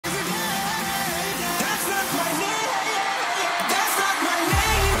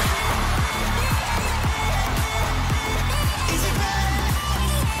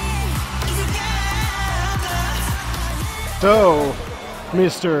So,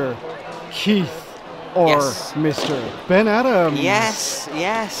 Mr. Keith or Yes. Mr. Ben Adams. Yes,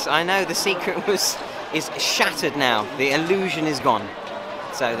 yes, I know. The secret is shattered now. The illusion is gone.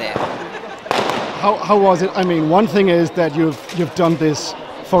 So there. How was it? I mean, one thing is that you've done this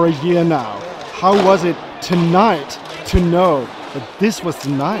for a year now. How was it tonight to know that this was the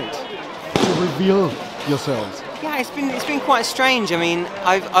night to reveal yourselves? Yeah, it's been quite strange. I mean,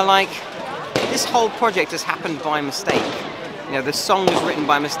 I like this whole project has happened by mistake. You know, the song was written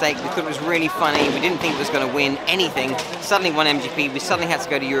by mistake. We thought it was really funny. We didn't think it was going to win anything. Suddenly won MGP. We suddenly had to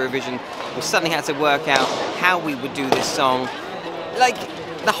go to Eurovision. We suddenly had to work out how we would do this song. Like,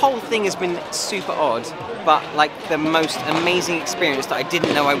 the whole thing has been super odd, but like the most amazing experience that I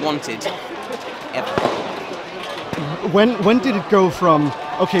didn't know I wanted ever. When did it go from,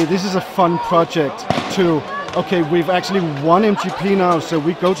 okay, this is a fun project, to, okay, we've actually won MGP now, so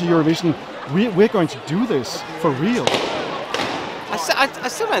we go to Eurovision, we're going to do this for real? I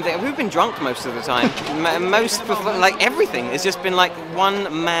still don't think, we've been drunk most of the time. Like everything, it's just been like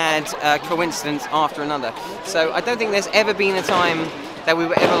one mad coincidence after another. So I don't think there's ever been a time that we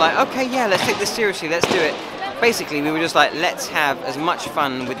were ever like, okay, yeah, let's take this seriously, let's do it. Basically, we were just like, let's have as much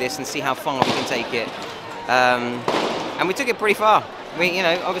fun with this and see how far we can take it. And we took it pretty far. We, you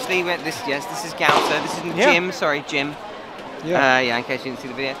know, obviously, this is Gaute, this is Jim, sorry, Jim. Yeah. Yeah, in case you didn't see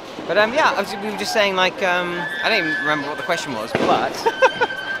the video. But yeah, we were just saying, like, I don't even remember what the question was, but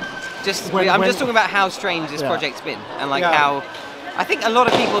I'm just talking about how strange this project's been, and like how I think a lot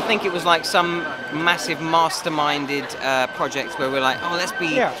of people think it was like some massive masterminded project where we're like, oh, let's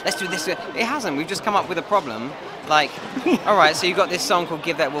do this. It hasn't. We've just come up with a problem. Like, all right, so you got this song called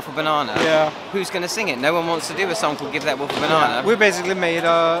 "Give That Wolf a Banana." Yeah. Who's going to sing it? No one wants to do a song called "Give That Wolf a Banana." Yeah. We basically made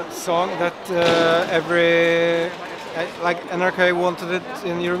a song that like NRK wanted it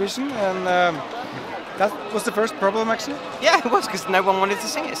in Eurovision, and that was the first problem actually. Yeah, it was, because no one wanted to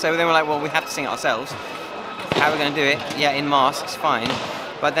sing it. So then we're like, well, we have to sing it ourselves. How are we going to do it? Yeah, in masks, fine.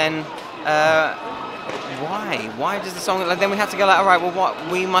 But then, why? Why does the song? Like, then we have to go like, all right, well, what?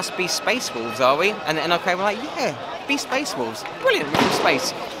 We must be space wolves, are we? And then okay, we're like, yeah, be space wolves. Brilliant, we're from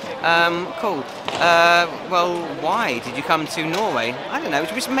space. Cool. Well, why did you come to Norway? I don't know. We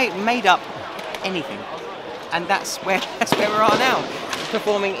just made up anything, and that's where we are now,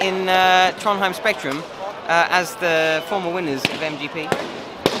 performing in Trondheim Spectrum as the former winners of MGP.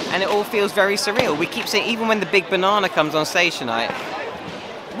 And it all feels very surreal. We keep saying, even when the big banana comes on stage tonight,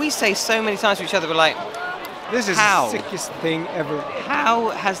 we say so many times to each other, we're like, this is the sickest thing ever.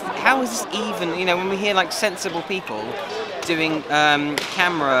 How is this even, you know, when we hear like sensible people doing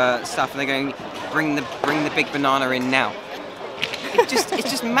camera stuff and they're going, bring the big banana in now. It's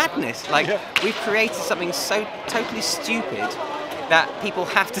just madness. Like, we've created something so totally stupid that people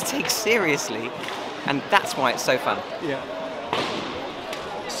have to take seriously, and that's why it's so fun. Yeah.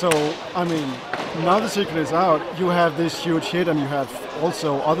 So, I mean, now the secret is out, you have this huge hit and you have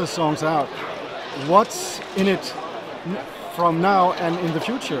also other songs out. What's in it from now and in the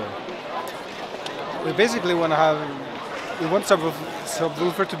future? We basically want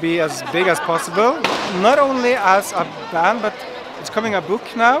Subwoolfer to be as big as possible, not only as a band, but it's coming a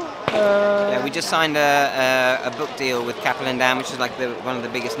book now. Yeah, we just signed a book deal with Cappelen Dam, which is like one of the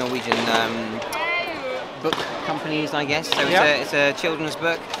biggest Norwegian book companies, I guess. So it's a children's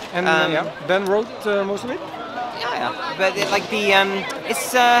book. And Ben wrote most of it. Yeah. But it's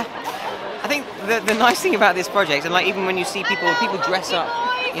I think the nice thing about this project, and like even when you see people dress up,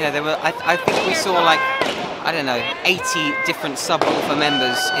 you know, I think we saw like, I don't know, 80 different Subwoolfer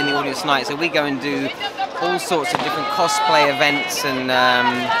members in the audience tonight. So we go and do all sorts of different cosplay events and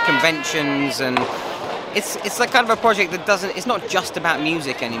conventions, and it's like kind of a project that it's not just about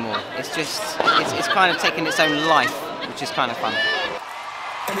music anymore. It's just it's kind of taken its own life, which is kind of fun.